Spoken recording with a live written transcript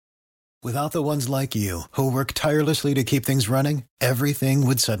Without the ones like you, who work tirelessly to keep things running, everything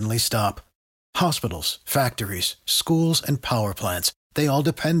would suddenly stop. Hospitals, factories, schools, and power plants, they all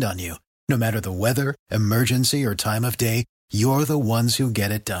depend on you. No matter the weather, emergency, or time of day, you're the ones who get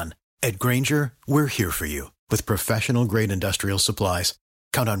it done. At Grainger, we're here for you with professional-grade industrial supplies.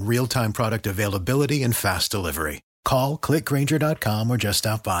 Count on real-time product availability and fast delivery. Call, clickgrainger.com, or just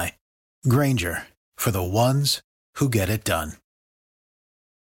stop by. Grainger, for the ones who get it done.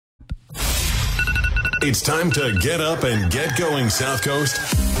 It's time to get up and get going, South Coast.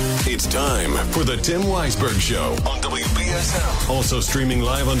 It's time for the Tim Weisberg Show on WBSM. Also streaming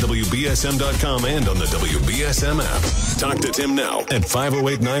live on WBSM.com and on the WBSM app. Talk to Tim now at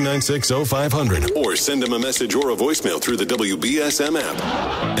 508-996-0500 or send him a message or a voicemail through the WBSM app.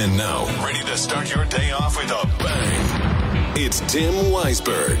 And now, ready to start your day off with a bang. It's Tim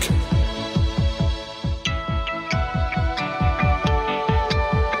Weisberg.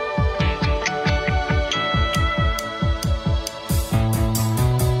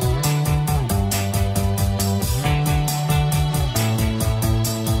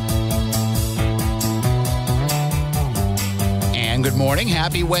 Good morning.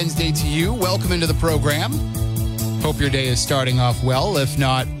 Happy Wednesday to you. Welcome into the program. Hope your day is starting off well, if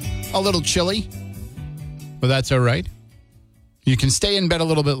not a little chilly. But that's all right. You can stay in bed a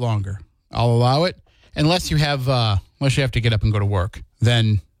little bit longer. I'll allow it. Unless you have to get up and go to work.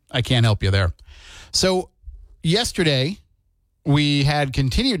 Then I can't help you there. So yesterday, we had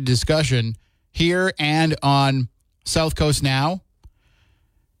continued discussion here and on South Coast Now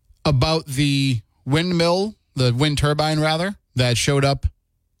about the windmill, the wind turbine rather, that showed up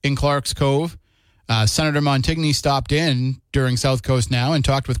in Clark's Cove. Senator Montigny stopped in during South Coast Now and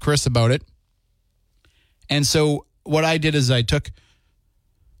talked with Chris about it. And so what I did is I took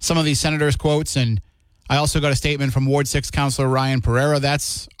some of these senators' quotes, and I also got a statement from Ward 6 Councilor Ryan Pereira.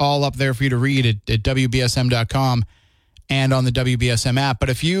 That's all up there for you to read at WBSM.com and on the WBSM app. But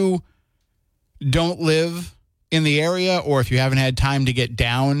if you don't live in the area, or if you haven't had time to get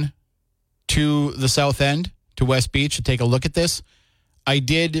down to the South End, to West Beach, to take a look at this, I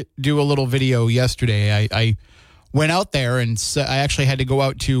did do a little video yesterday. I went out there, and I actually had to go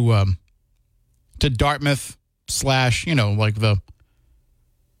out to Dartmouth / like the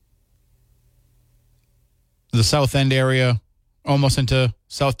South End area, almost into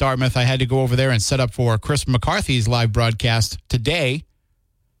South Dartmouth. I had to go over there and set up for Chris McCarthy's live broadcast today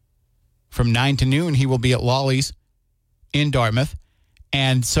from 9 to noon. He will be at Lolly's in Dartmouth.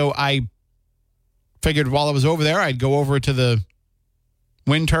 And so I figured while I was over there, I'd go over to the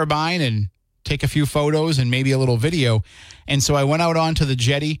wind turbine and take a few photos and maybe a little video. And so I went out onto the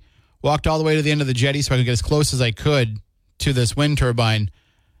jetty, walked all the way to the end of the jetty so I could get as close as I could to this wind turbine,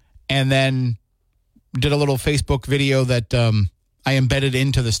 and then did a little Facebook video that I embedded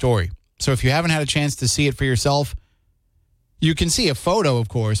into the story. So if you haven't had a chance to see it for yourself, you can see a photo, of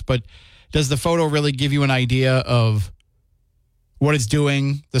course, but does the photo really give you an idea of what it's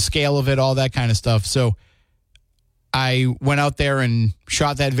doing, the scale of it, all that kind of stuff? So I went out there and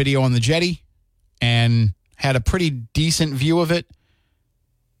shot that video on the jetty and had a pretty decent view of it.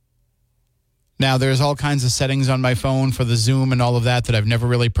 Now, there's all kinds of settings on my phone for the zoom and all of that I've never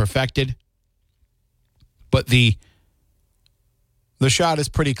really perfected. But the shot is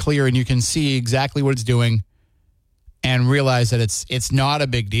pretty clear, and you can see exactly what it's doing and realize that it's not a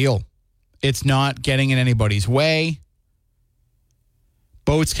big deal. It's not getting in anybody's way.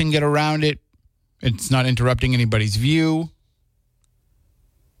 Boats can get around it. It's not interrupting anybody's view.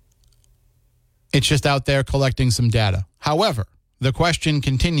 It's just out there collecting some data. However, the question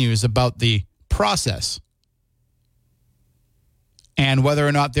continues about the process and whether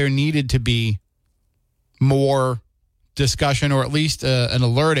or not there needed to be more discussion, or at least an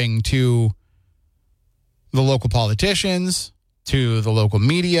alerting to the local politicians, to the local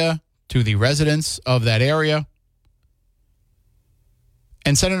media, to the residents of that area.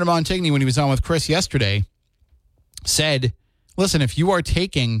 And Senator Montigny, when he was on with Chris yesterday, said, listen, if you are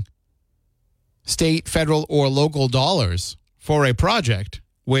taking state, federal, or local dollars for a project,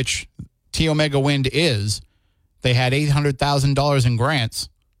 which T Omega Wind is, they had $800,000 in grants.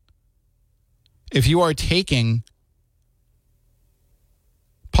 If you are taking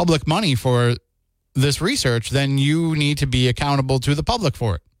public money for this research, then you need to be accountable to the public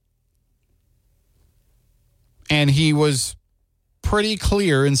for it. And he was pretty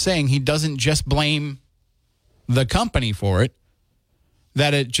clear in saying he doesn't just blame the company for it,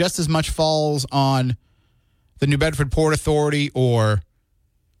 that it just as much falls on the New Bedford Port Authority or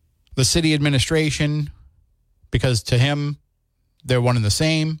the city administration, because to him, they're one and the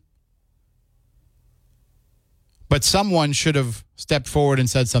same. But someone should have stepped forward and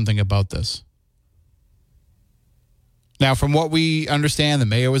said something about this. Now, from what we understand, the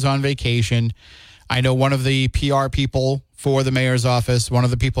mayor was on vacation. I know one of the PR people for the mayor's office, one of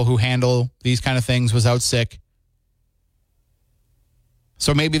the people who handle these kind of things, was out sick.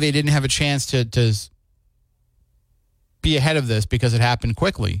 So maybe they didn't have a chance to be ahead of this because it happened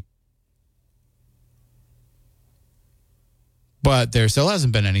quickly. But there still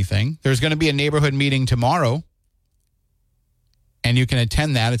hasn't been anything. There's going to be a neighborhood meeting tomorrow, and you can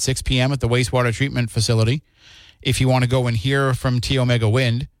attend that at 6 p.m. at the wastewater treatment facility if you want to go and hear from T Omega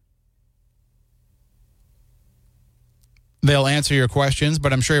Wind. They'll answer your questions,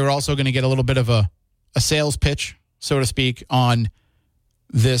 but I'm sure you're also going to get a little bit of a sales pitch, so to speak, on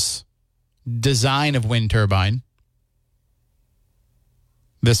this design of wind turbine,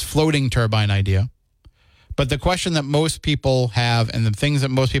 this floating turbine idea. But the question that most people have and the things that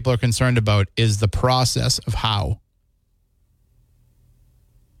most people are concerned about is the process of how.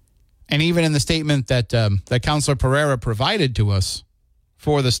 And even in the statement that that Councilor Pereira provided to us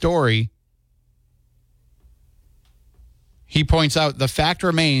for the story, he points out the fact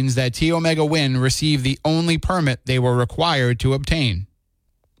remains that T Omega Wind received the only permit they were required to obtain.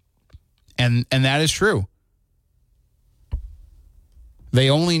 And that is true. They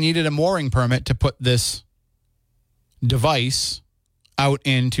only needed a mooring permit to put this device out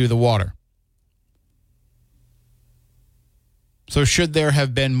into the water. So should there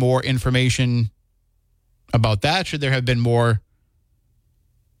have been more information about that? Should there have been more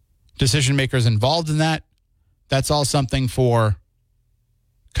decision makers involved in that? That's all something for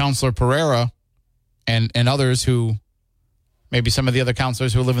Councilor Pereira and others who, maybe some of the other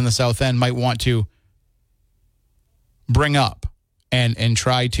councilors who live in the South End, might want to bring up and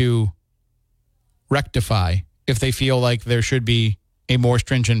try to rectify if they feel like there should be a more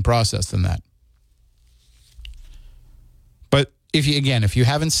stringent process than that. But if you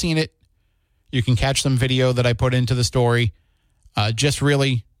haven't seen it, you can catch some video that I put into the story. I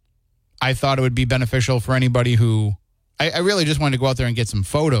thought it would be beneficial for anybody who, I really just wanted to go out there and get some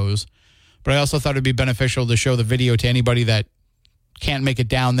photos, but I also thought it would be beneficial to show the video to anybody that can't make it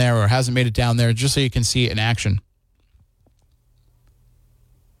down there or hasn't made it down there, just so you can see it in action.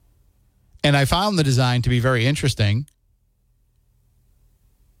 And I found the design to be very interesting.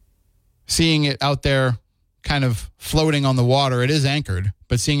 Seeing it out there kind of floating on the water, it is anchored,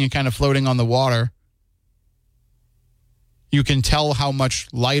 but seeing it kind of floating on the water, you can tell how much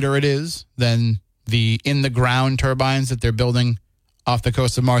lighter it is than the in-the-ground turbines that they're building off the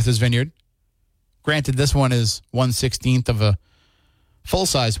coast of Martha's Vineyard. Granted, this one is 1/16 of a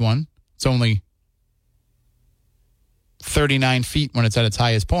full-size one. It's only 39 feet when it's at its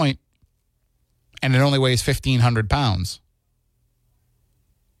highest point, and it only weighs 1,500 pounds.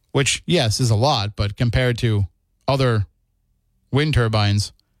 Which, yes, is a lot, but compared to other wind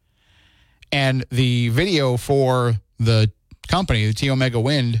turbines. And the video for the company, the T Omega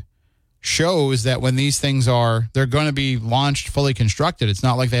Wind, shows that when these things they're going to be launched fully constructed. It's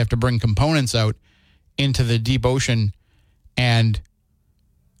not like they have to bring components out into the deep ocean and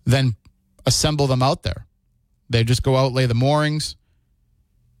then assemble them out there. They just go out, lay the moorings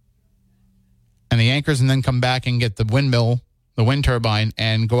and the anchors, and then come back and get the windmill, the wind turbine,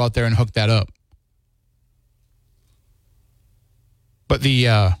 and go out there and hook that up. But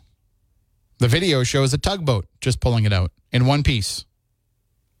the video shows a tugboat just pulling it out in one piece.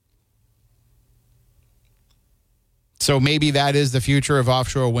 So maybe that is the future of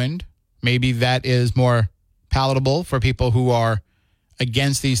offshore wind. Maybe that is more palatable for people who are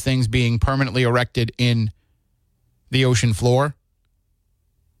against these things being permanently erected in the ocean floor.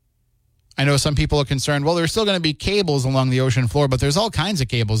 I know some people are concerned, well, there's still going to be cables along the ocean floor, but there's all kinds of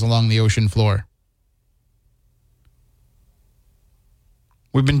cables along the ocean floor.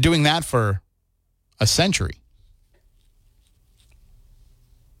 We've been doing that for a century.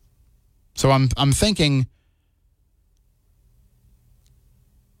 So I'm thinking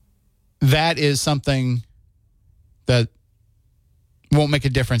that is something that won't make a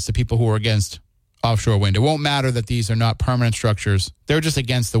difference to people who are against offshore wind. It won't matter that these are not permanent structures. They're just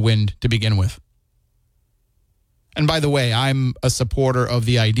against the wind to begin with. And by the way, I'm a supporter of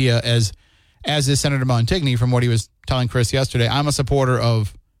the idea, as is Senator Montigny, from what he was telling Chris yesterday. I'm a supporter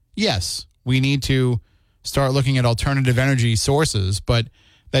of, yes, we need to start looking at alternative energy sources, but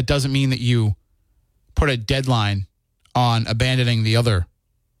that doesn't mean that you put a deadline on abandoning the other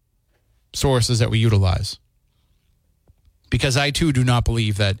sources that we utilize. Because I, too, do not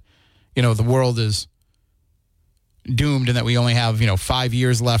believe that, the world is doomed and that we only have, 5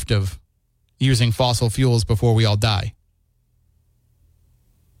 years left of using fossil fuels before we all die.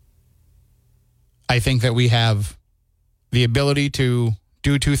 I think that we have the ability to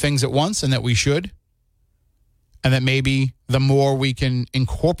do two things at once, and that we should, and that maybe the more we can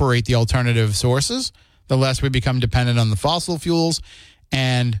incorporate the alternative sources, the less we become dependent on the fossil fuels,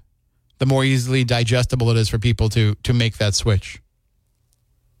 and the more easily digestible it is for people to make that switch.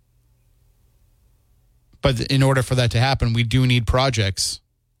 But in order for that to happen, we do need projects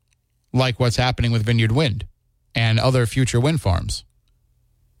like what's happening with Vineyard Wind and other future wind farms.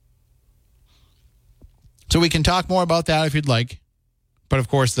 So we can talk more about that if you'd like. But of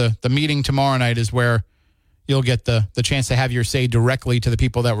course, the meeting tomorrow night is where you'll get the chance to have your say directly to the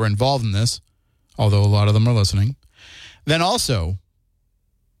people that were involved in this, although a lot of them are listening. Then also,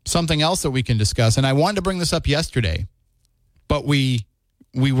 something else that we can discuss, and I wanted to bring this up yesterday, but we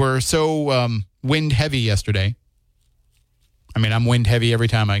were so wind heavy yesterday. I mean, I'm wind heavy every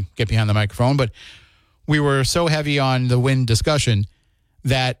time I get behind the microphone, but we were so heavy on the wind discussion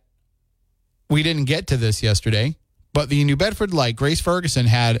that we didn't get to this yesterday. But the New Bedford Light, Grace Ferguson,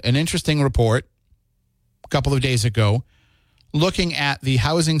 had an interesting report a couple of days ago looking at the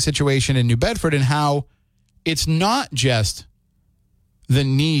housing situation in New Bedford and how it's not just the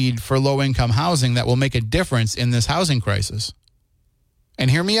need for low-income housing that will make a difference in this housing crisis. And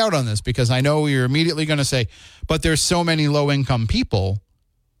hear me out on this, because I know you're immediately going to say, but there's so many low-income people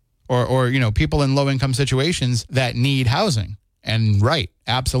or people in low-income situations that need housing. And right,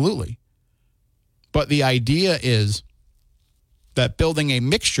 absolutely. But the idea is that building a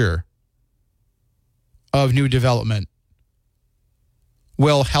mixture of new development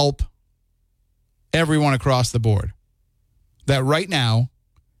will help everyone across the board. That right now,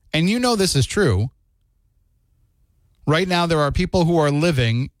 and you know this is true, right now there are people who are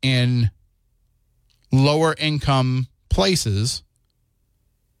living in lower income places,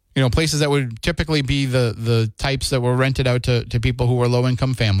 places that would typically be the types that were rented out to people who were low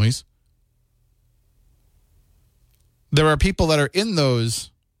income families. There are people that are in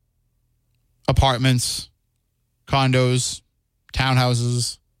those apartments, condos,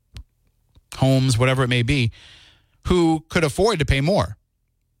 townhouses, homes, whatever it may be, who could afford to pay more.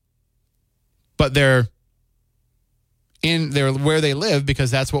 But they're where they live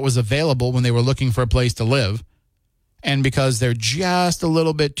because that's what was available when they were looking for a place to live, and because they're just a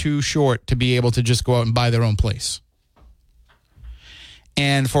little bit too short to be able to just go out and buy their own place.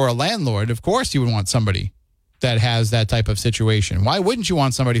 And for a landlord, of course, you would want somebody that has that type of situation. Why wouldn't you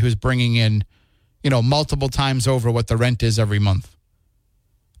want somebody who's bringing in, multiple times over what the rent is every month?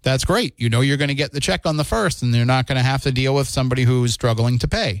 That's great. You're going to get the check on the first, and you're not going to have to deal with somebody who's struggling to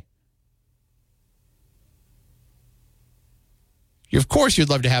pay. Of course, you'd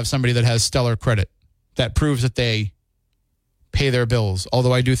love to have somebody that has stellar credit that proves that they pay their bills.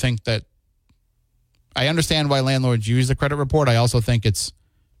 Although I do think that I understand why landlords use the credit report. I also think it's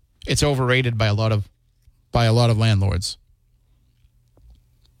overrated by a lot of landlords.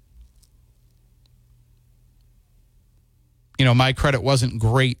 My credit wasn't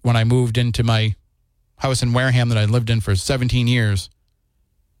great when I moved into my house in Wareham that I lived in for 17 years.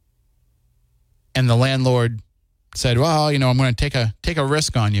 And the landlord said, well, I'm going to take a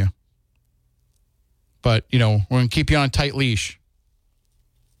risk on you. But, we're going to keep you on a tight leash.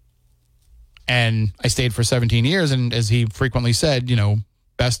 And I stayed for 17 years. And as he frequently said,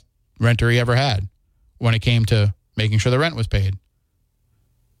 best renter he ever had when it came to making sure the rent was paid.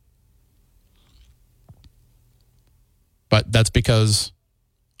 But that's because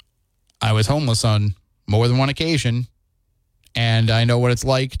I was homeless on more than one occasion, and I know what it's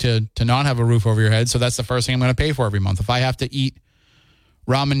like to not have a roof over your head, so that's the first thing I'm going to pay for every month. If I have to eat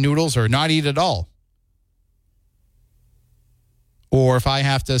ramen noodles or not eat at all, or if I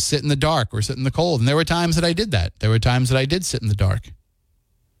have to sit in the dark or sit in the cold, and there were times that I did that. There were times that I did sit in the dark.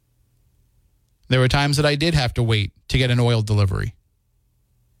 There were times that I did have to wait to get an oil delivery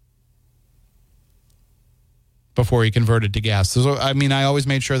before he converted to gas. So, I always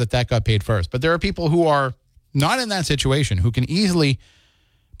made sure that got paid first. But there are people who are not in that situation, who can easily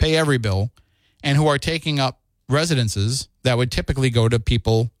pay every bill, and who are taking up residences that would typically go to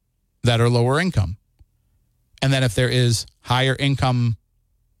people that are lower income. And then if there is higher income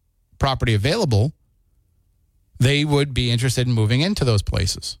property available, they would be interested in moving into those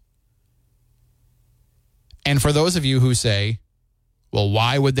places. And for those of you who say, well,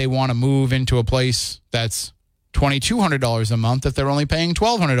 why would they want to move into a place that's $2,200 a month if they're only paying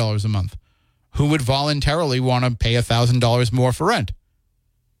 $1,200 a month? Who would voluntarily want to pay $1,000 more for rent?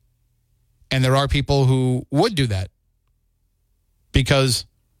 And there are people who would do that because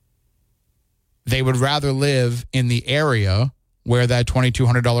they would rather live in the area where that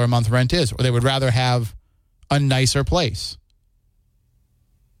 $2,200 a month rent is, or they would rather have a nicer place,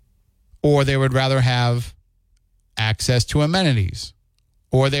 or they would rather have access to amenities,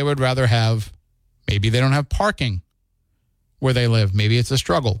 or they would rather have, maybe they don't have parking where they live. Maybe it's a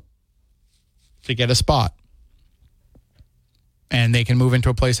struggle to get a spot. And they can move into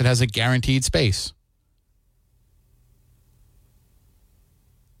a place that has a guaranteed space.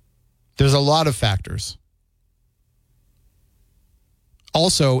 There's a lot of factors.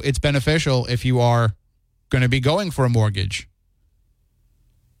 Also, it's beneficial if you are going to be going for a mortgage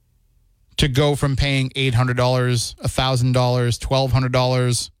to go from paying $800, $1,000,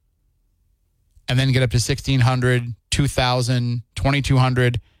 $1,200, and then get up to $1,600, $2,000,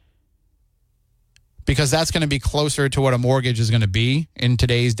 $2,200, because that's going to be closer to what a mortgage is going to be in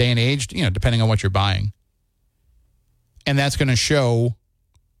today's day and age, depending on what you're buying. And that's going to show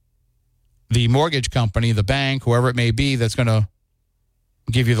the mortgage company, the bank, whoever it may be that's going to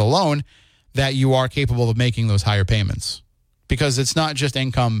give you the loan, that you are capable of making those higher payments. Because it's not just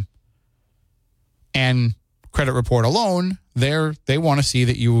income and credit report alone. They want to see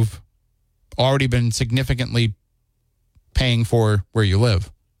that you've already been significantly paying for where you live.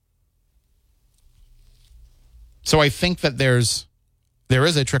 So I think that there is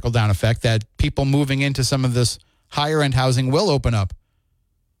a trickle-down effect, that people moving into some of this higher-end housing will open up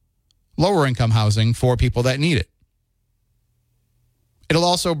lower-income housing for people that need it. It'll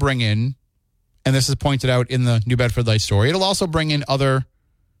also bring in, and this is pointed out in the New Bedford Light story, it'll also bring in other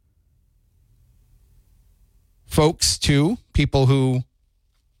folks too, people who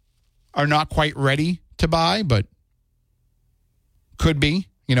are not quite ready to buy, but could be,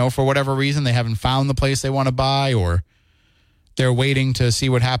 for whatever reason. They haven't found the place they want to buy, or they're waiting to see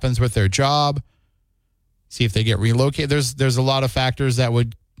what happens with their job, see if they get relocated. There's a lot of factors that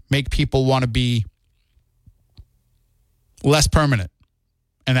would make people want to be less permanent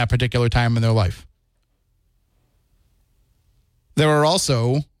in that particular time in their life. There are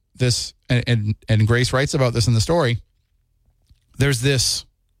also this, and Grace writes about this in the story, there's this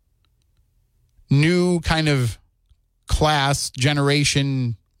new kind of class,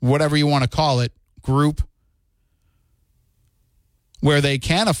 generation, whatever you want to call it, group, where they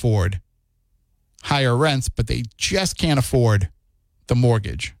can afford higher rents, but they just can't afford the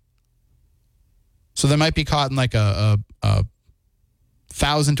mortgage. So they might be caught in like a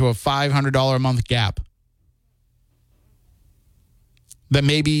 $1,000 to a $500 a month gap. That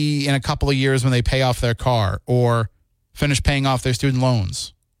maybe in a couple of years when they pay off their car or finish paying off their student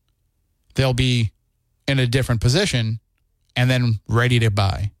loans, they'll be in a different position and then ready to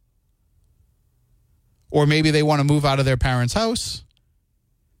buy. Or maybe they want to move out of their parents' house.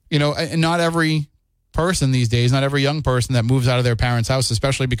 And not every person these days, not every young person that moves out of their parents' house,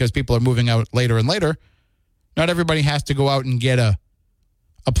 especially because people are moving out later and later, not everybody has to go out and get a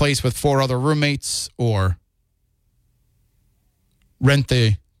place with 4 other roommates or rent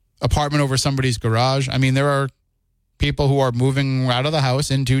the apartment over somebody's garage. I mean, there are people who are moving out of the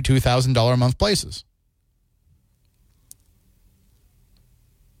house into $2,000 a month places.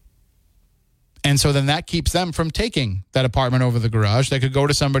 And so then that keeps them from taking that apartment over the garage. They could go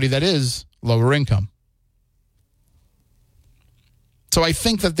to somebody that is lower income. So I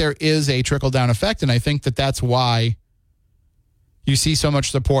think that there is a trickle-down effect, and I think that that's why you see so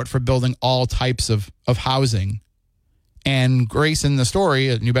much support for building all types of housing. And Grace in the story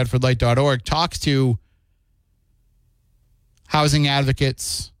at newbedfordlight.org talks to housing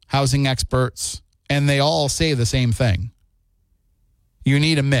advocates, housing experts, and they all say the same thing. You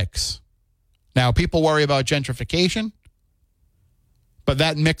need a mix. Now, people worry about gentrification, but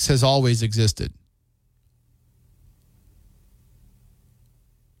that mix has always existed.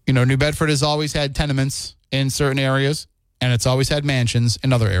 New Bedford has always had tenements in certain areas, and it's always had mansions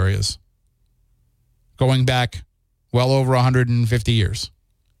in other areas, going back well over 150 years.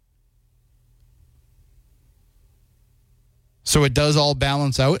 So it does all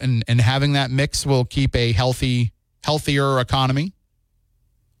balance out, and having that mix will keep a healthier economy.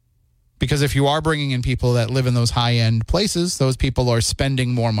 Because if you are bringing in people that live in those high-end places, those people are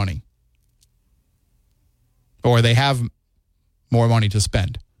spending more money. Or they have more money to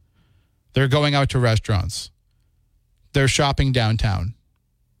spend. They're going out to restaurants. They're shopping downtown.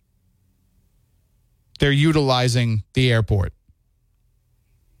 They're utilizing the airport.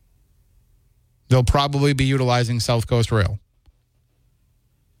 They'll probably be utilizing South Coast Rail.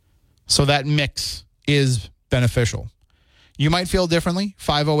 So that mix is beneficial. You might feel differently.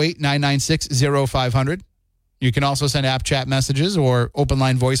 508-996-0500. You can also send app chat messages or open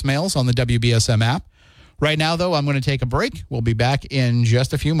line voicemails on the WBSM app. Right now, though, I'm going to take a break. We'll be back in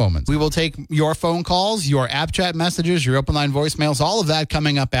just a few moments. We will take your phone calls, your app chat messages, your open line voicemails, all of that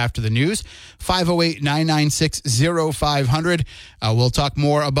coming up after the news. 508-996-0500. We'll talk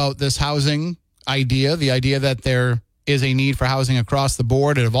more about this housing idea, the idea that there is a need for housing across the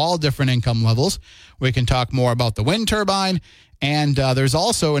board and of all different income levels. We can talk more about the wind turbine. And there's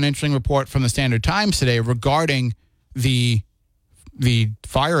also an interesting report from the Standard Times today regarding the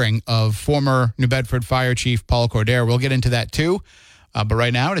firing of former New Bedford Fire Chief Paul Cordere. We'll get into that too. But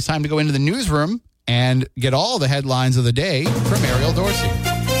right now, it is time to go into the newsroom and get all the headlines of the day from Ariel Dorsey.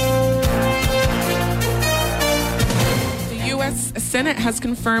 The U.S. Senate has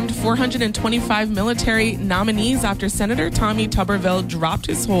confirmed 425 military nominees after Senator Tommy Tuberville dropped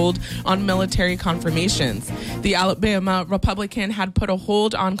his hold on military confirmations. The Alabama Republican had put a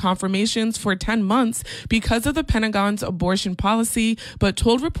hold on confirmations for 10 months because of the Pentagon's abortion policy, but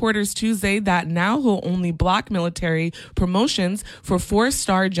told reporters Tuesday that now he'll only block military promotions for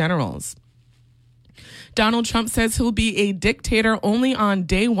 4-star generals. Donald Trump says he'll be a dictator only on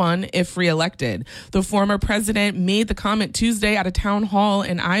day one if reelected. The former president made the comment Tuesday at a town hall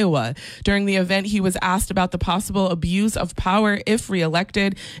in Iowa. During the event, he was asked about the possible abuse of power if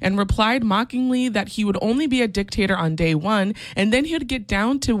reelected and replied mockingly that he would only be a dictator on day one and then he'd get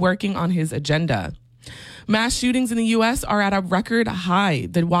down to working on his agenda. Mass shootings in the U.S. are at a record high.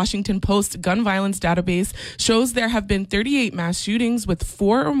 The Washington Post gun violence database shows there have been 38 mass shootings with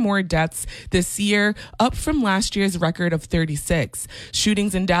 4 or more deaths this year, up from last year's record of 36.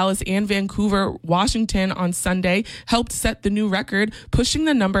 Shootings in Dallas and Vancouver, Washington on Sunday helped set the new record, pushing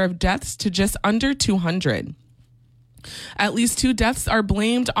the number of deaths to just under 200. At least 2 deaths are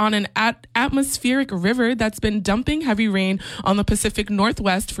blamed on an atmospheric river that's been dumping heavy rain on the Pacific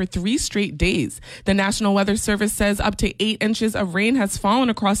Northwest for 3 straight days. The National Weather Service says up to 8 inches of rain has fallen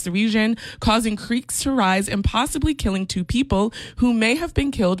across the region, causing creeks to rise and possibly killing 2 people who may have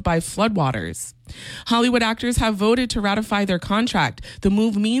been killed by floodwaters. Hollywood actors have voted to ratify their contract. The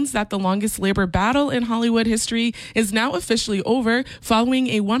move means that the longest labor battle in Hollywood history is now officially over following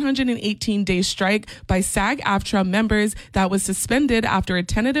a 118-day strike by SAG-AFTRA members that was suspended after a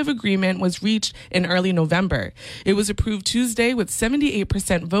tentative agreement was reached in early November. It was approved Tuesday with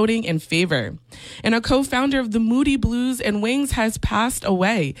 78% voting in favor. And a co-founder of the Moody Blues and Wings has passed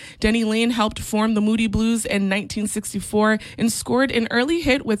away. Denny Lane helped form the Moody Blues in 1964 and scored an early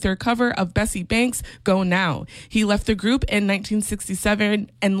hit with their cover of Bessie Banks' Go Now. He left the group in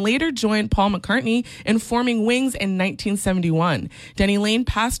 1967 and later joined Paul McCartney in forming Wings in 1971. Denny Lane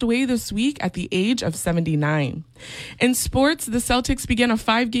passed away this week at the age of 79. In sports, the Celtics begin a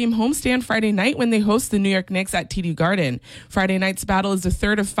 5-game homestand Friday night when they host the New York Knicks at TD Garden. Friday night's battle is the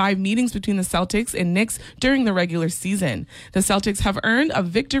third of 5 meetings between the Celtics and Knicks during the regular season. The Celtics have earned a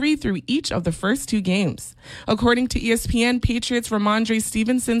victory through each of the first 2 games. According to ESPN, Patriots Ramondre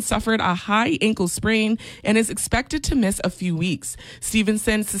Stevenson suffered a high ankle sprain and is expected to miss a few weeks.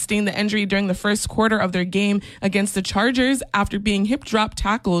 Stevenson sustained the injury during the first quarter of their game against the Chargers after being hip drop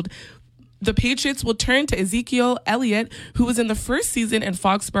tackled. The Patriots will turn to Ezekiel Elliott, who was in the first season in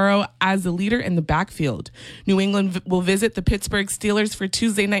Foxborough as the leader in the backfield. New England will visit the Pittsburgh Steelers for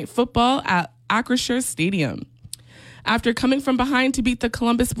Tuesday Night Football at Acrisure Stadium. After coming from behind to beat the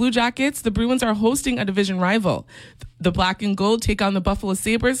Columbus Blue Jackets, the Bruins are hosting a division rival. The Black and Gold take on the Buffalo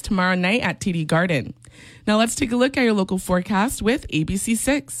Sabres tomorrow night at TD Garden. Now let's take a look at your local forecast with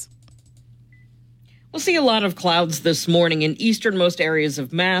ABC6. We'll see a lot of clouds this morning in easternmost areas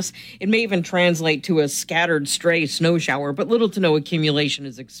of Mass. It may even translate to a scattered stray snow shower, but little to no accumulation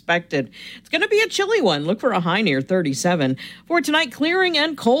is expected. It's going to be a chilly one. Look for a high near 37. For tonight, clearing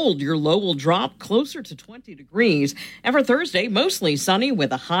and cold. Your low will drop closer to 20 degrees. And for Thursday, mostly sunny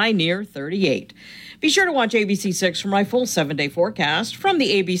with a high near 38. Be sure to watch ABC6 for my full 7-day forecast. From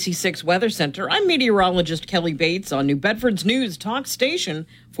the ABC6 Weather Center, I'm meteorologist Kelly Bates on New Bedford's News Talk Station,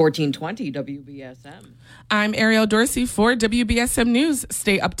 1420 WBSM. I'm Ariel Dorsey for WBSM News.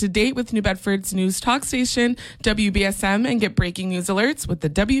 Stay up to date with New Bedford's News Talk Station, WBSM, and get breaking news alerts with the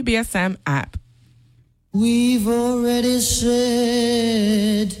WBSM app. We've already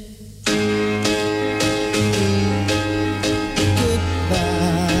said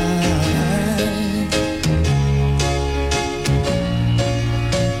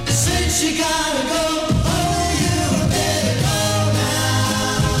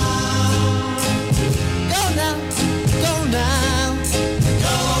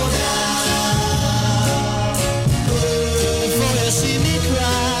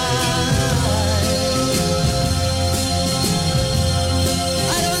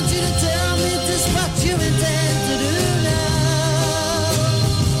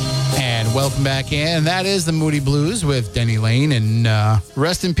Welcome back in. And that is the Moody Blues with Denny Lane. And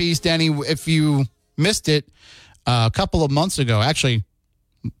rest in peace, Denny. If you missed it a couple of months ago, actually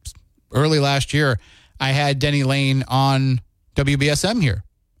early last year, I had Denny Lane on WBSM here.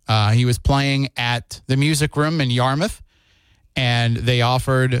 He was playing at the Music Room in Yarmouth, and they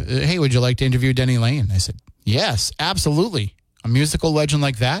offered, hey, would you like to interview Denny Lane? I said, yes, absolutely. A musical legend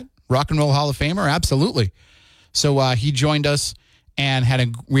like that, Rock and Roll Hall of Famer, absolutely. So he joined us,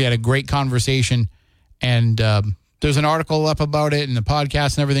 and we had a great conversation, and there's an article up about it and the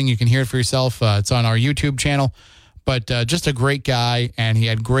podcast and everything. You can hear it for yourself. It's on our YouTube channel. But just a great guy, and he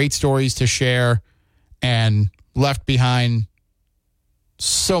had great stories to share and left behind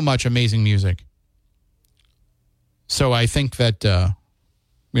so much amazing music. So I think that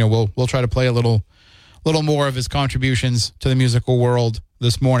we'll try to play a little more of his contributions to the musical world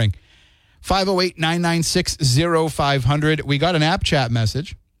this morning. 508-996-0500. We got an app chat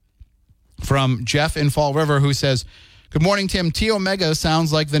message from Jeff in Fall River who says, "Good morning, Tim. T Omega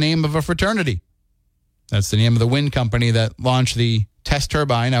sounds like the name of a fraternity." That's the name of the wind company that launched the test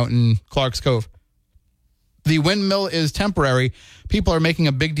turbine out in Clark's Cove. "The windmill is temporary. People are making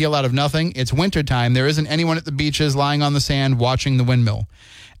a big deal out of nothing. It's wintertime. There isn't anyone at the beaches lying on the sand watching the windmill."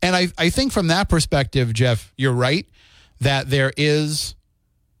 And I think from that perspective, Jeff, you're right, that there is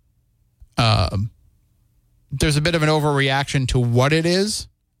there's a bit of an overreaction to what it is,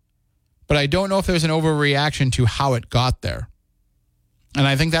 but I don't know if there's an overreaction to how it got there. And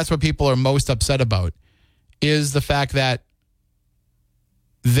I think that's what people are most upset about, is the fact that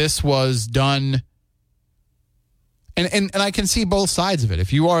this was done. And I can see both sides of it.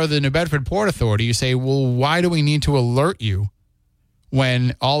 If you are the New Bedford Port Authority, you say, well, why do we need to alert you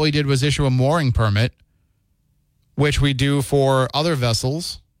when all we did was issue a mooring permit, which we do for other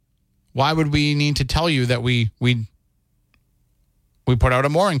vessels? Why would we need to tell you that we put out a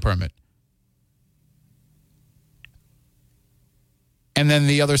mooring permit? And then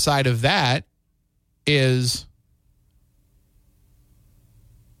the other side of that is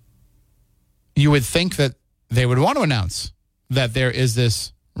you would think that they would want to announce that there is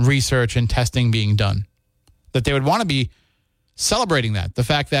this research and testing being done, that they would want to be celebrating that, the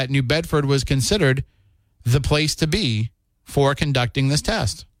fact that New Bedford was considered the place to be for conducting this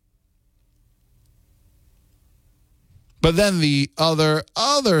test. But then the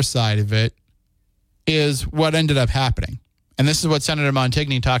other side of it is what ended up happening. And this is what Senator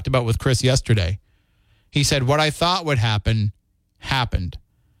Montigny talked about with Chris yesterday. He said, what I thought would happen, happened.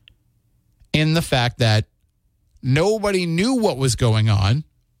 In the fact that nobody knew what was going on.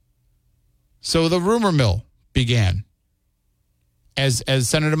 So the rumor mill began. As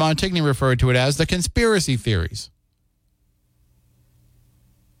Senator Montigny referred to it as, the conspiracy theories.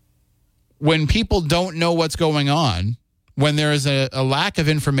 When people don't know what's going on, when there is a lack of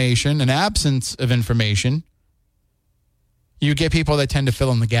information, an absence of information, you get people that tend to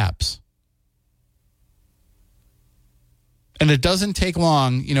fill in the gaps. And it doesn't take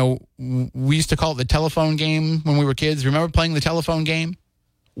long. You know, we used to call it the telephone game when we were kids. Remember playing the telephone game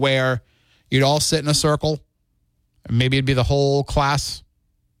where you'd all sit in a circle? Maybe it'd be the whole class.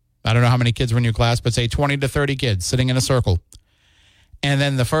 I don't know how many kids were in your class, but say 20 to 30 kids sitting in a circle. And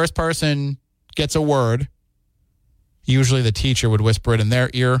then the first person gets a word. Usually the teacher would whisper it in their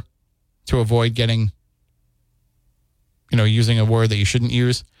ear to avoid getting, using a word that you shouldn't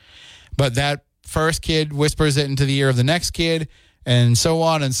use. But that first kid whispers it into the ear of the next kid, and so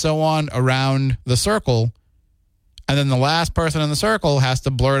on around the circle. And then the last person in the circle has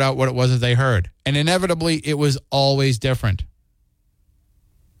to blurt out what it was that they heard. And inevitably, it was always different.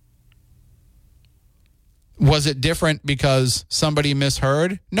 Was it different because somebody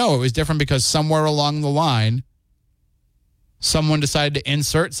misheard? No, it was different because somewhere along the line, someone decided to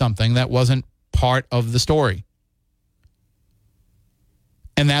insert something that wasn't part of the story.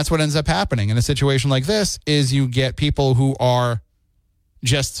 And that's what ends up happening in a situation like this, is you get people who are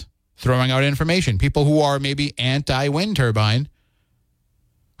just throwing out information. People who are maybe anti-wind turbine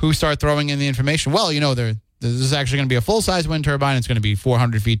who start throwing in the information. Well, this is actually going to be a full-size wind turbine. It's going to be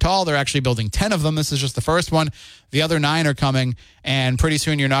 400 feet tall. They're actually building 10 of them. This is just the first one. The other 9 are coming. And pretty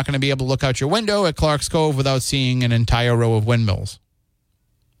soon you're not going to be able to look out your window at Clark's Cove without seeing an entire row of windmills.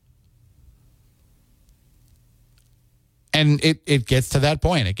 And it gets to that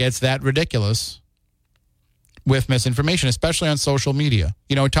point. It gets that ridiculous with misinformation, especially on social media.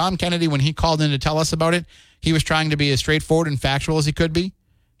 Tom Kennedy, when he called in to tell us about it, he was trying to be as straightforward and factual as he could be.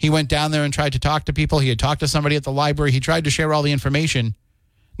 He went down there and tried to talk to people. He had talked to somebody at the library. He tried to share all the information.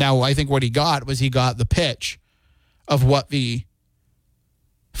 Now, I think what he got was the pitch of what the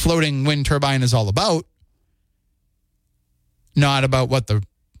floating wind turbine is all about, not about what the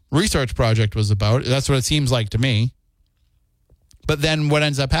research project was about. That's what it seems like to me. But then what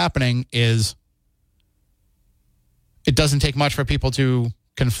ends up happening is it doesn't take much for people to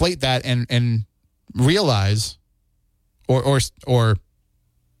conflate that and realize or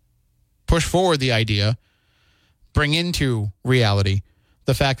push forward the idea, bring into reality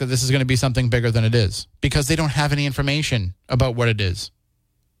the fact that this is going to be something bigger than it is, because they don't have any information about what it is.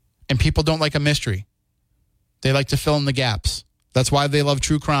 And people don't like a mystery. They like to fill in the gaps. That's why they love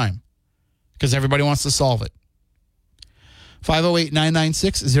true crime, because everybody wants to solve it.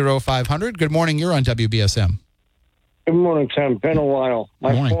 508-996-0500. Good morning. You're on WBSM. Good morning, Tom. Been a while.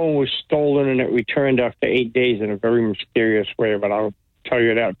 My Morning. phone was stolen and it returned after 8 days in a very mysterious way, but I'll tell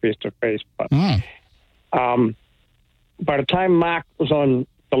you that face to face. But by the time Mark was on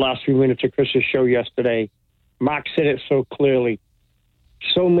the last few minutes of Chris's show yesterday, Mark said it so clearly.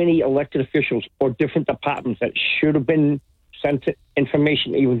 So many elected officials or different departments that should have been sent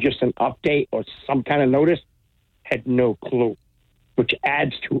information, even just an update or some kind of notice, had no clue, which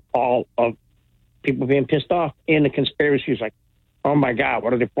adds to all of people being pissed off. And the conspiracy is like, oh my God,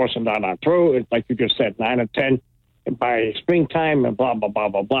 what are they forcing down our throat? It's like you just said, 9 or 10 and by springtime and blah, blah, blah,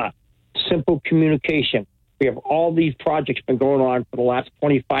 blah, blah. Simple communication. We have all these projects been going on for the last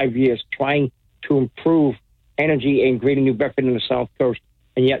 25 years trying to improve energy in Greater New Bedford and the South Coast.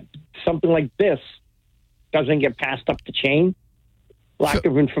 And yet something like this doesn't get passed up the chain. Lack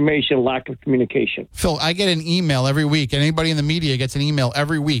of information, lack of communication. Phil, I get an email every week. Anybody in the media gets an email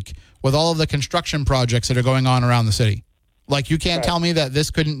every week with all of the construction projects that are going on around the city. Like, you can't tell me that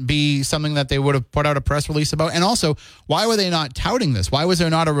this couldn't be something that they would have put out a press release about. And also, why were they not touting this? Why was there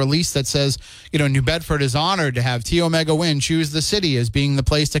not a release that says, New Bedford is honored to have T. Omega Wind choose the city as being the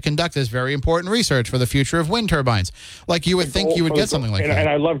place to conduct this very important research for the future of wind turbines? Like, you would think you would get something like that. And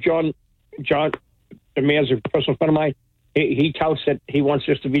I love John, the mayor's a personal friend of mine. He touts that he wants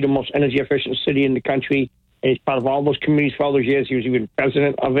this to be the most energy efficient city in the country. And he's part of all those committees for all those years. He was even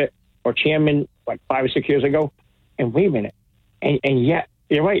president of it or chairman like 5 or 6 years ago. And wait a minute. And yet,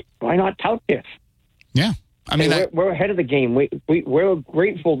 you're right. Why not tout this? Yeah. I mean, we're ahead of the game. We're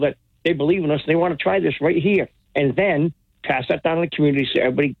grateful that they believe in us. They want to try this right here. And then pass that down to the community so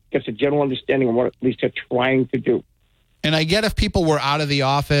everybody gets a general understanding of what at least they're trying to do. And I get if people were out of the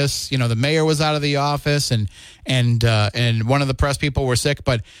office, the mayor was out of the office and one of the press people were sick.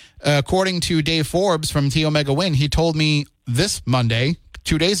 But according to Dave Forbes from T. Omega Wind, he told me this Monday,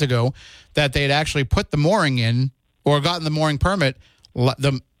 2 days ago, that they had actually put the mooring in or gotten the mooring permit. No,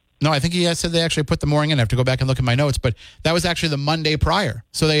 I think he said they actually put the mooring in. I have to go back and look at my notes. But that was actually the Monday prior.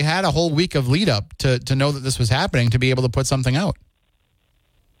 So they had a whole week of lead up to know that this was happening, to be able to put something out.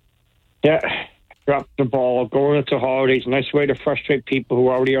 Yeah. Drop the ball, going into holidays, nice way to frustrate people who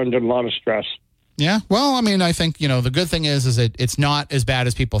are already under a lot of stress. Yeah, well, I mean, I think, the good thing is that it's not as bad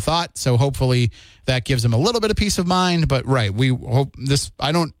as people thought, so hopefully that gives them a little bit of peace of mind, but right, we hope this,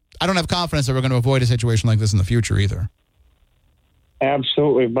 I don't have confidence that we're going to avoid a situation like this in the future either.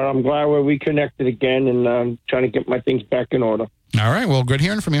 Absolutely, but I'm glad we're reconnected again and trying to get my things back in order. All right, well, good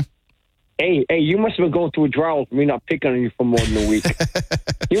hearing from you. Hey, you must have been going through a drought for me not picking on you for more than a week.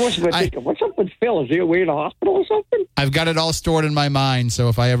 You must have been thinking, what's up with Phil? Is he away in the hospital or something? I've got it all stored in my mind, so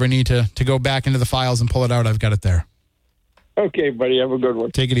if I ever need to go back into the files and pull it out, I've got it there. Okay, buddy. Have a good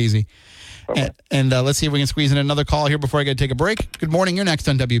one. Take it easy. And let's see if we can squeeze in another call here before I got to take a break. Good morning. You're next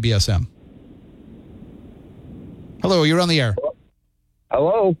on WBSM. Hello, you're on the air.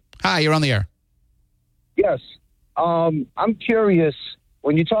 Hello? Hi, you're on the air. Yes. I'm curious,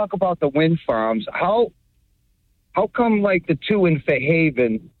 when you talk about the wind farms, how come like the two in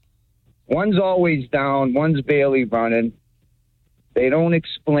Fairhaven, one's always down, one's barely running? They don't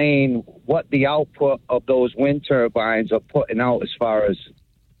explain what the output of those wind turbines are putting out as far as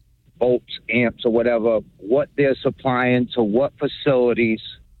volts, amps, or whatever, what they're supplying to what facilities.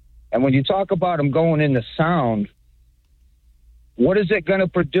 And when you talk about them going into sound, what is it going to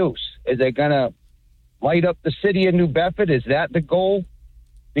produce? Is it going to light up the city of New Bedford? Is that the goal?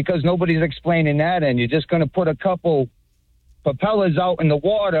 Because nobody's explaining that, and you're just going to put a couple propellers out in the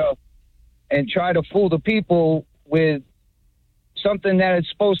water and try to fool the people with something that it's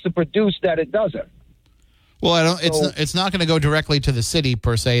supposed to produce that it doesn't. Well, it's not going to go directly to the city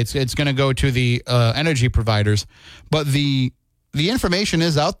per se. It's going to go to the energy providers. But the information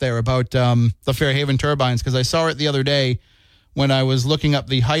is out there about the Fairhaven turbines, because I saw it the other day when I was looking up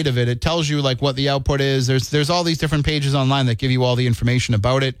the height of it. It tells you like what the output is. There's all these different pages online that give you all the information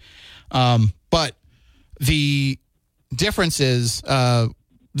about it. But the difference is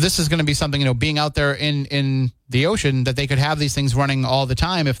this is going to be something, being out there in the ocean, that they could have these things running all the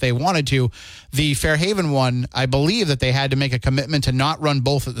time if they wanted to. The Fairhaven one, I believe that they had to make a commitment to not run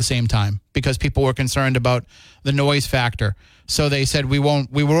both at the same time because people were concerned about the noise factor. So they said we will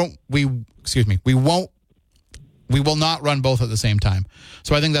not run both at the same time.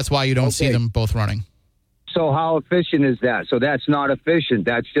 So I think that's why you don't see them both running. So how efficient is that? So that's not efficient.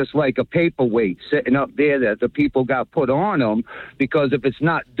 That's just like a paperweight sitting up there that the people got put on them, because if it's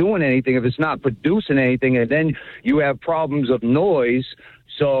not doing anything, if it's not producing anything, and then you have problems of noise.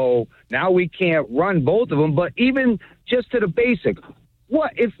 So now we can't run both of them. But even just to the basic,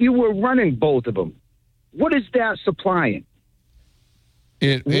 what if you were running both of them? What is that supplying?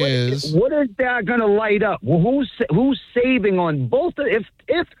 What is that going to light up? Well, who's saving on both?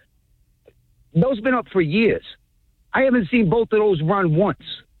 If those been up for years, I haven't seen both of those run once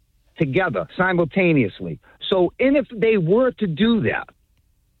together simultaneously. So, and if they were to do that,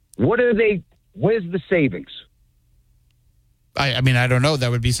 where's the savings? I mean, I don't know. That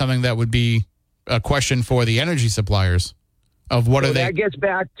would be something that would be a question for the energy suppliers of what are they. That gets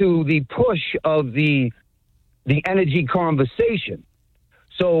back to the push of the energy conversation.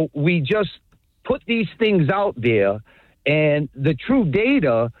 So we just put these things out there, and the true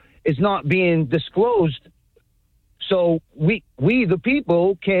data is not being disclosed. So we the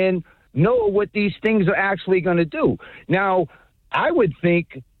people can know what these things are actually going to do. Now, I would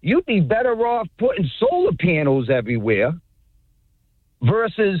think you'd be better off putting solar panels everywhere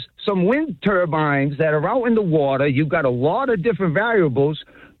versus some wind turbines that are out in the water. You've got a lot of different variables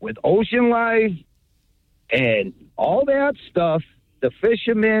with ocean life and all that stuff, the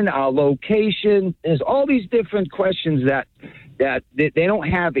fishermen, our location. There's all these different questions that they don't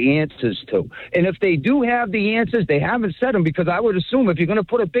have answers to. And if they do have the answers, they haven't said them, because I would assume if you're going to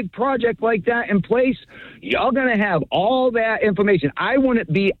put a big project like that in place, you're going to have all that information. I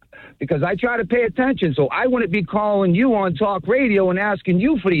wouldn't be, because I try to pay attention, so I wouldn't be calling you on talk radio and asking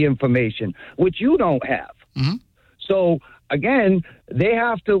you for the information, which you don't have. Mm-hmm. So, again, they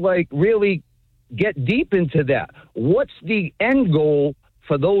have to, really get deep into that. What's the end goal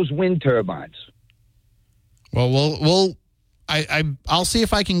for those wind turbines? Well, I'll see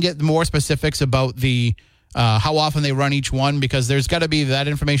if I can get more specifics about the how often they run each one, because there's got to be, that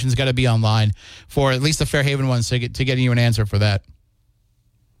information's got to be online for at least the Fairhaven ones to get you an answer for that.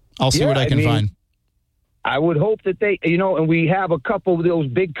 I'll see what I can find. I would hope that they, and we have a couple of those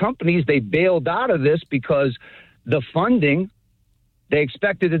big companies, they bailed out of this because the funding, they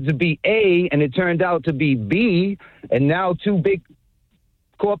expected it to be A, and it turned out to be B, and now two big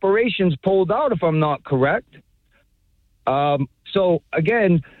corporations pulled out, if I'm not correct. So,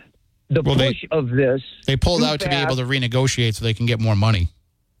 again, push of this... They pulled out to be able to renegotiate so they can get more money.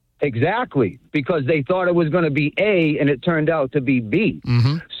 Exactly, because they thought it was going to be A, and it turned out to be B.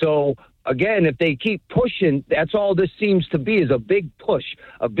 Mm-hmm. So, again, if they keep pushing, that's all this seems to be, is a big push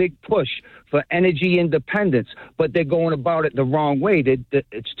for energy independence. But they're going about it the wrong way.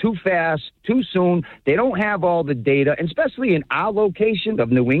 It's too fast, too soon. They don't have all the data, and especially in our location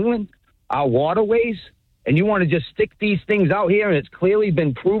of New England, our waterways, and you want to just stick these things out here, and it's clearly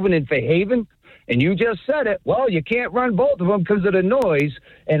been proven in Fairhaven, and you just said it. Well, you can't run both of them because of the noise,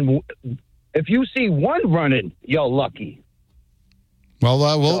 and if you see one running, you're lucky.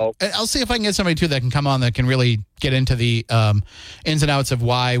 Well, I'll see if I can get somebody, too, that can come on that can really get into the ins and outs of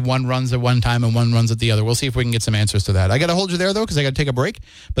why one runs at one time and one runs at the other. We'll see if we can get some answers to that. I got to hold you there, though, because I got to take a break,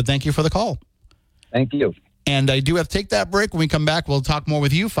 but thank you for the call. Thank you. And I do have to take that break. When we come back, we'll talk more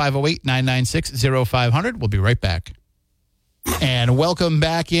with you, 508-996-0500. We'll be right back. And welcome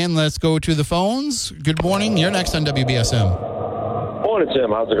back in. Let's go to the phones. Good morning. You're next on WBSM. Morning, Tim.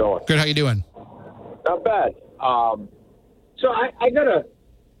 How's it going? Good. How you doing? Not bad. So I got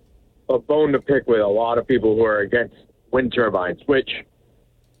a bone to pick with a lot of people who are against wind turbines, which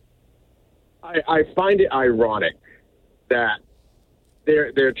I find it ironic that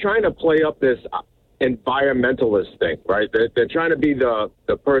they're trying to play up this environmentalist thing, right? They're trying to be the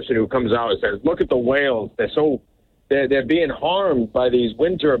person who comes out and says, look at the whales. They're being harmed by these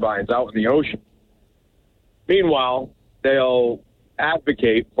wind turbines out in the ocean. Meanwhile, they'll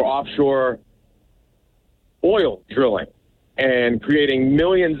advocate for offshore oil drilling and creating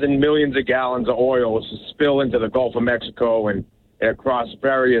millions and millions of gallons of oil to spill into the Gulf of Mexico and across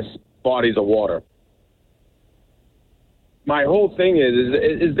various bodies of water. My whole thing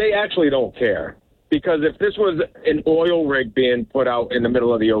is they actually don't care. Because if this was an oil rig being put out in the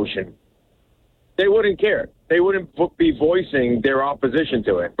middle of the ocean, they wouldn't care. They wouldn't be voicing their opposition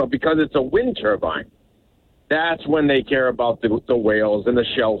to it. But because it's a wind turbine, that's when they care about the whales and the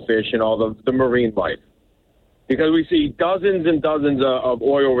shellfish and all the marine life. Because we see dozens and dozens of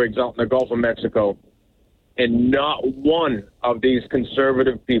oil rigs out in the Gulf of Mexico, and not one of these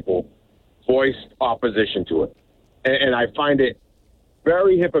conservative people voiced opposition to it. And I find it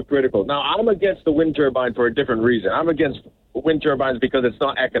very hypocritical. Now, I'm against the wind turbine for a different reason. I'm against wind turbines because it's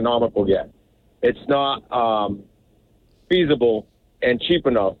not economical yet. It's not feasible and cheap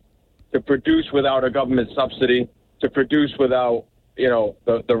enough to produce without a government subsidy, to produce without,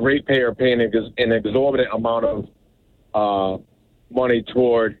 the ratepayer paying an exorbitant amount of money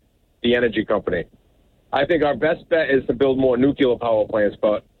toward the energy company. I think our best bet is to build more nuclear power plants,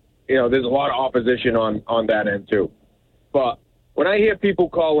 but, there's a lot of opposition on that end too. But when I hear people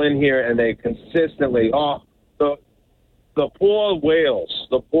call in here and they consistently, the poor whales,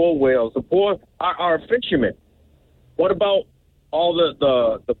 our fishermen. What about all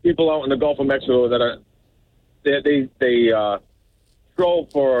the people out in the Gulf of Mexico that they troll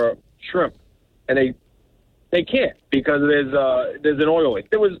for shrimp, and they can't because there's an oil leak.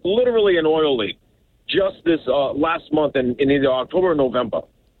 There was literally an oil leak just this last month in either October or November.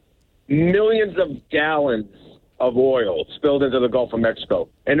 Millions of gallons of oil spilled into the Gulf of Mexico,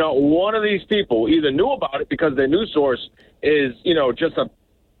 and not one of these people either knew about it because their news source is just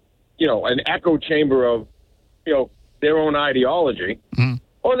an echo chamber of their own ideology,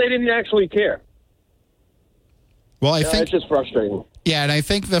 or they didn't actually care. Well, I think it's just frustrating. Yeah, and I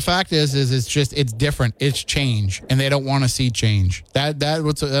think the fact is it's different. It's change, and they don't want to see change.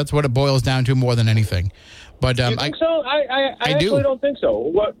 That's what it boils down to more than anything. But you think so? I actually don't think so.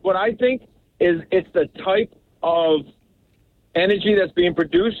 What I think is it's the type of energy that's being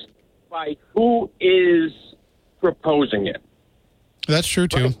produced by who is proposing it. That's true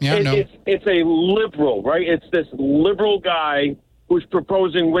too. Right? Yeah, it's a liberal, right? It's this liberal guy who's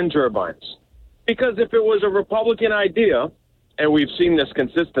proposing wind turbines. Because if it was a Republican idea, and we've seen this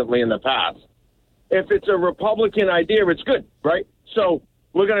consistently in the past, if it's a Republican idea, it's good, right? So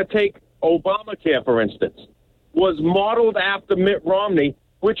we're going to take Obamacare, for instance, was modeled after Mitt Romney,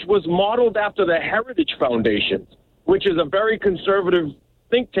 which was modeled after the Heritage Foundation, which is a very conservative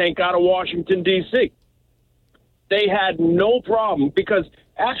think tank out of Washington, D.C. They had no problem because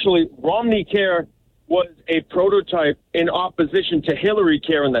actually Romney Care was a prototype in opposition to Hillary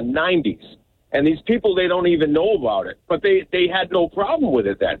Care in the 90s. And these people, they don't even know about it. But they had no problem with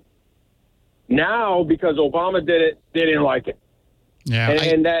it then. Now, because Obama did it, they didn't like it. Yeah,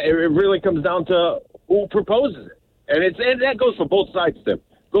 and that, it really comes down to who proposes it. And that goes for both sides, Tim.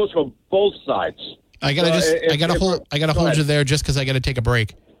 Goes for both sides. I gotta hold you there just because I gotta take a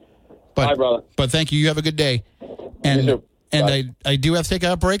break. But, bye, brother. But thank you. You have a good day. And I do have to take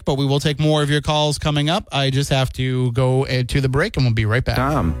a break, but we will take more of your calls coming up. I just have to go to the break, and we'll be right back.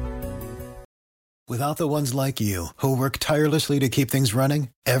 Without the ones like you, who work tirelessly to keep things running,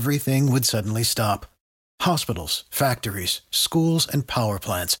 everything would suddenly stop. Hospitals, factories, schools, and power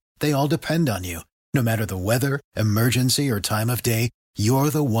plants, they all depend on you. No matter the weather, emergency, or time of day, you're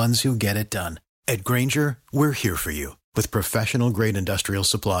the ones who get it done. At Grainger, we're here for you with professional-grade industrial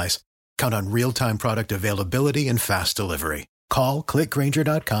supplies. Count on real-time product availability and fast delivery. Call, click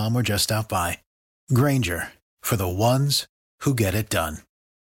Grainger.com, or just stop by. Grainger, for the ones who get it done.